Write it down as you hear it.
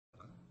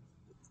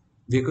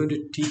We're going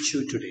to teach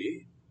you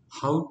today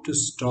how to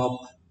stop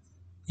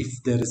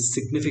if there is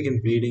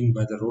significant bleeding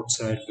by the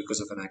roadside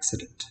because of an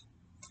accident.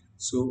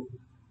 So,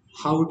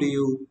 how do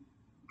you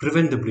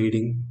prevent the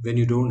bleeding when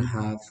you don't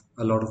have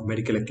a lot of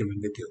medical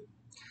equipment with you?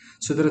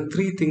 So, there are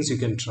three things you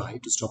can try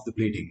to stop the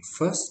bleeding.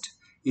 First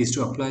is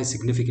to apply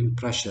significant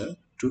pressure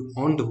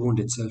on the wound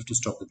itself to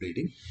stop the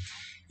bleeding.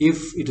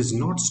 If it is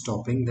not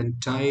stopping, then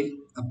tie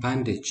a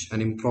bandage,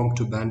 an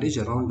impromptu bandage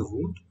around the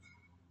wound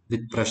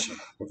with pressure,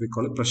 what we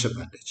call a pressure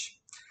bandage.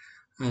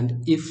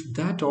 And if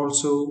that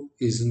also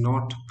is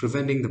not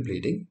preventing the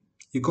bleeding,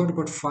 you got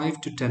about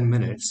 5 to 10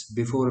 minutes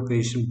before a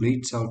patient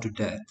bleeds out to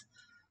death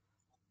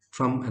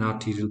from an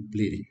arterial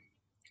bleeding.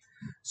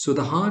 So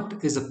the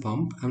heart is a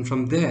pump, and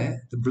from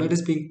there the blood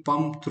is being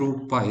pumped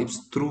through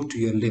pipes through to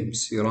your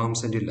limbs, your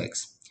arms and your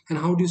legs. And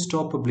how do you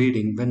stop a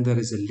bleeding when there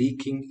is a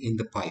leaking in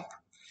the pipe?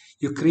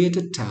 You create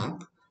a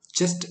tap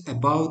just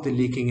above the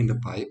leaking in the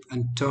pipe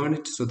and turn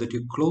it so that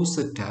you close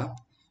the tap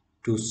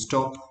to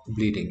stop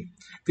bleeding.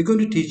 We're going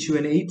to teach you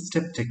an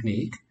 8-step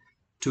technique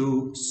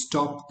to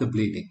stop the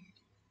bleeding.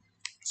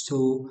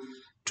 So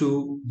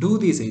to do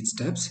these 8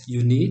 steps,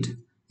 you need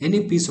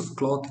any piece of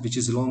cloth which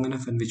is long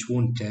enough and which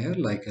won't tear,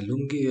 like a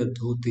lungi, a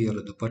dhoti or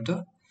a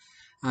dupatta,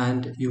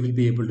 and you will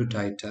be able to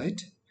tie it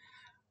tight.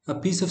 A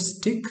piece of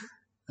stick,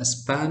 a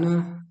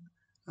spanner,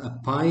 a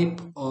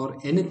pipe or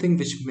anything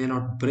which may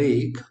not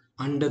break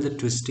under the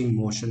twisting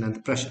motion and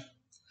the pressure.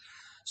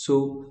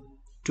 So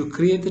to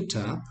create the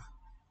tap,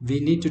 we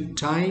need to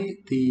tie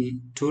the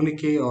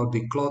tourniquet or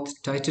the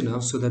cloth tight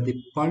enough so that the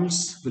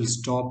pulse will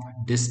stop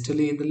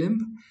distally in the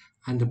limb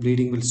and the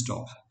bleeding will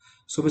stop.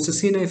 So Mr.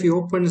 Sina, if he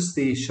opens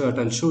the shirt,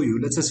 I'll show you.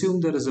 Let's assume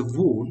there is a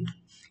wound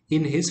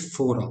in his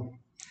forearm.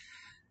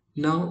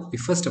 Now, you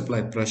first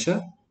apply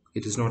pressure.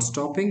 It is not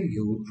stopping.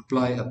 You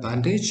apply a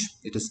bandage.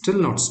 It is still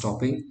not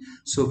stopping.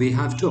 So we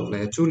have to apply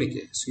a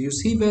tourniquet. So you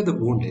see where the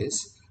wound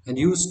is and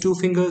use 2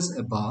 fingers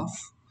above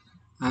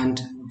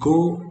and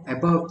go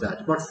above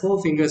that. About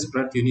 4 fingers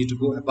breadth you need to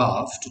go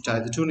above to tie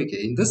the tourniquet.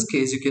 In this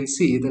case, you can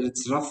see that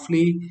it's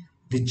roughly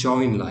the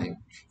joint line.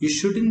 You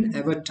shouldn't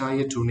ever tie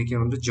a tourniquet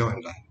on the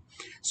joint line.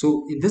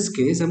 So in this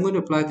case, I'm going to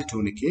apply the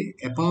tourniquet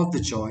above the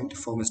joint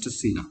for Mr.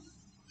 Sina.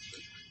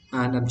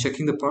 And I'm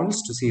checking the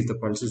pulse to see if the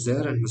pulse is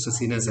there and Mr.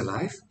 Sina is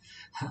alive.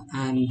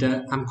 And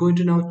I'm going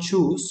to now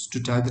choose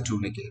to tie the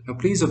tourniquet. Now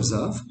please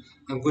observe,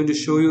 I'm going to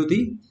show you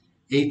the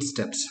 8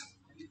 steps.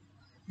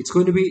 It's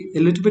going to be a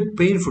little bit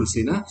painful,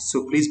 Sina,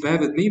 so please bear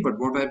with me. But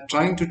what I'm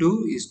trying to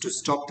do is to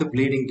stop the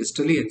bleeding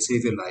distally and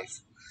save your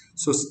life.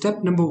 So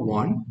step number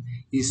 1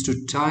 is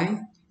to tie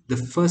the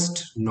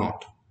first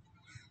knot.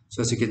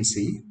 So as you can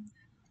see,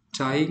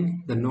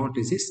 tying the knot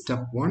is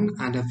step 1,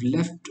 and I've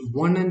left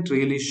one end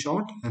really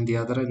short and the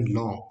other end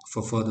long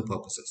for further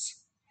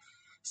purposes.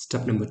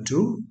 Step number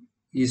 2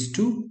 is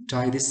to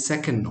tie the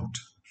second knot.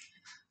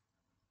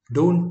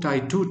 Don't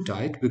tie too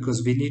tight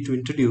because we need to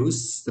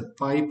introduce the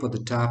pipe or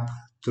the tap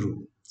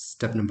through.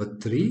 Step number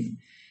 3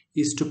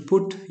 is to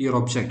put your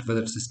object,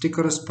 whether it's a stick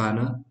or a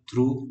spanner,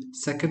 through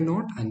second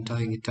knot and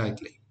tying it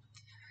tightly.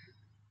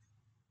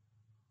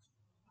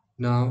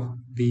 Now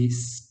the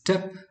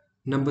step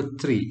number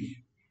 3,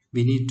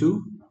 we need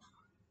to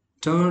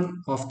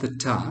turn off the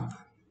tap.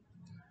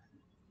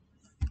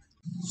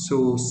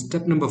 So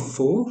step number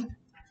 4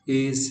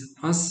 is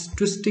us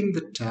twisting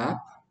the tap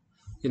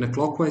in a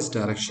clockwise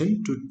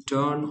direction to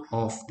turn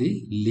off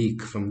the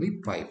leak from the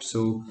pipe.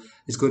 So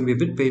it's going to be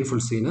a bit painful,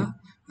 Sina,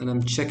 and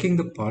I'm checking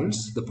the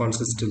pulse. The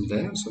pulse is still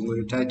there, so I'm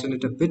going to tighten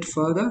it a bit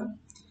further.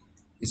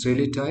 It's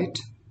really tight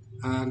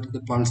and the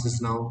pulse is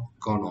now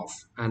gone off.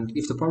 And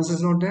if the pulse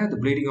is not there, the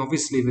bleeding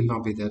obviously will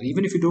not be there.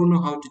 Even if you don't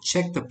know how to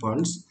check the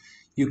pulse,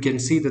 you can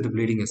see that the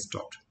bleeding has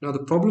stopped. Now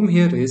the problem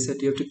here is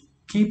that you have to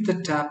keep the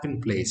tap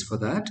in place. For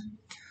that,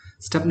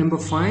 step number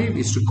 5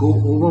 is to go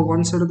over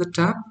one side of the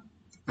tap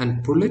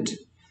and pull it.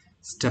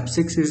 Step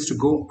 6 is to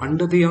go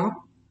under the arm,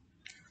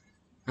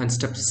 and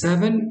step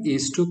 7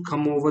 is to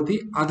come over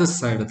the other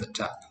side of the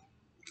tap,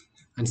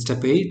 and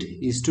step 8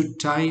 is to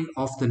tie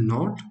off the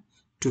knot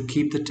to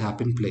keep the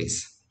tap in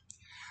place.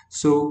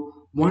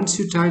 So once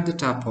you tie the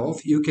tap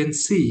off, you can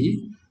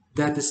see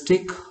that the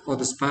stick or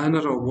the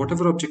spanner or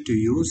whatever object you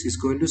use is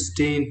going to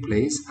stay in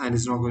place and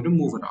is not going to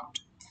move around,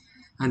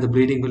 and the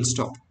bleeding will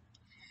stop.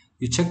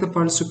 You check the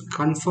pulse to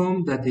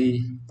confirm that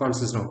the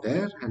pulse is not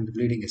there and the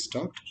bleeding is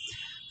stopped.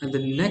 And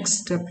the next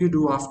step you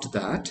do after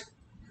that,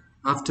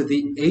 after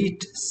the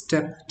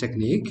 8-step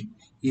technique,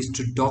 is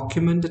to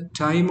document the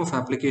time of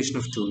application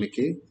of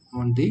tourniquet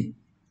on the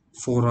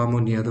forearm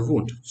or near the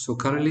wound. So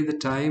currently the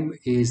time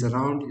is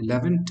around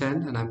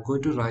 11:10 and I'm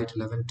going to write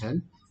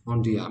 11:10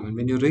 on the arm. And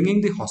when you're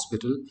ringing the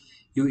hospital,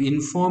 you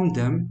inform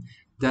them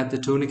that the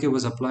tourniquet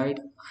was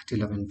applied at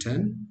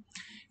 11:10.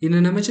 In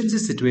an emergency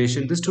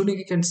situation, this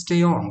tourniquet can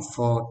stay on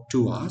for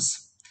 2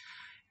 hours.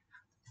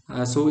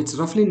 So it's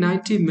roughly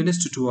 90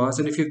 minutes to 2 hours,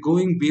 and if you're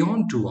going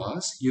beyond 2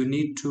 hours, you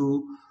need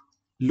to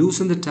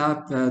loosen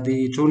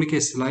the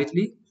tourniquet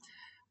slightly,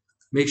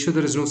 make sure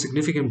there is no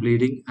significant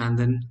bleeding, and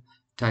then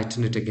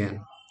tighten it again.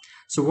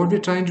 So what we're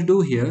trying to do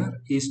here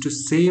is to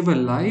save a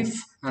life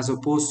as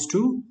opposed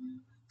to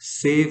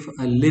save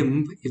a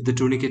limb if the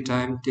tourniquet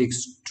time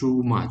takes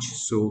too much.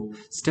 So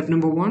step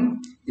number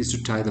 1 is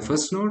to tie the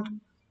first knot.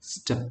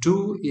 Step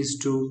 2 is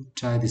to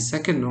tie the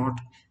second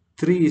knot.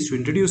 3 is to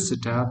introduce the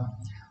tab.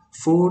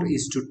 4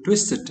 is to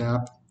twist the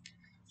tab.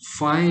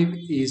 5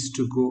 is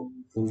to go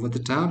over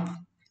the tab.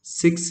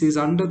 6 is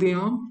under the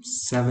arm.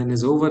 7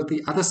 is over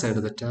the other side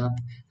of the tab.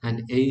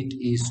 And 8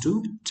 is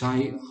to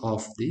tie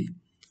off the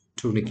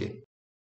tourniquet.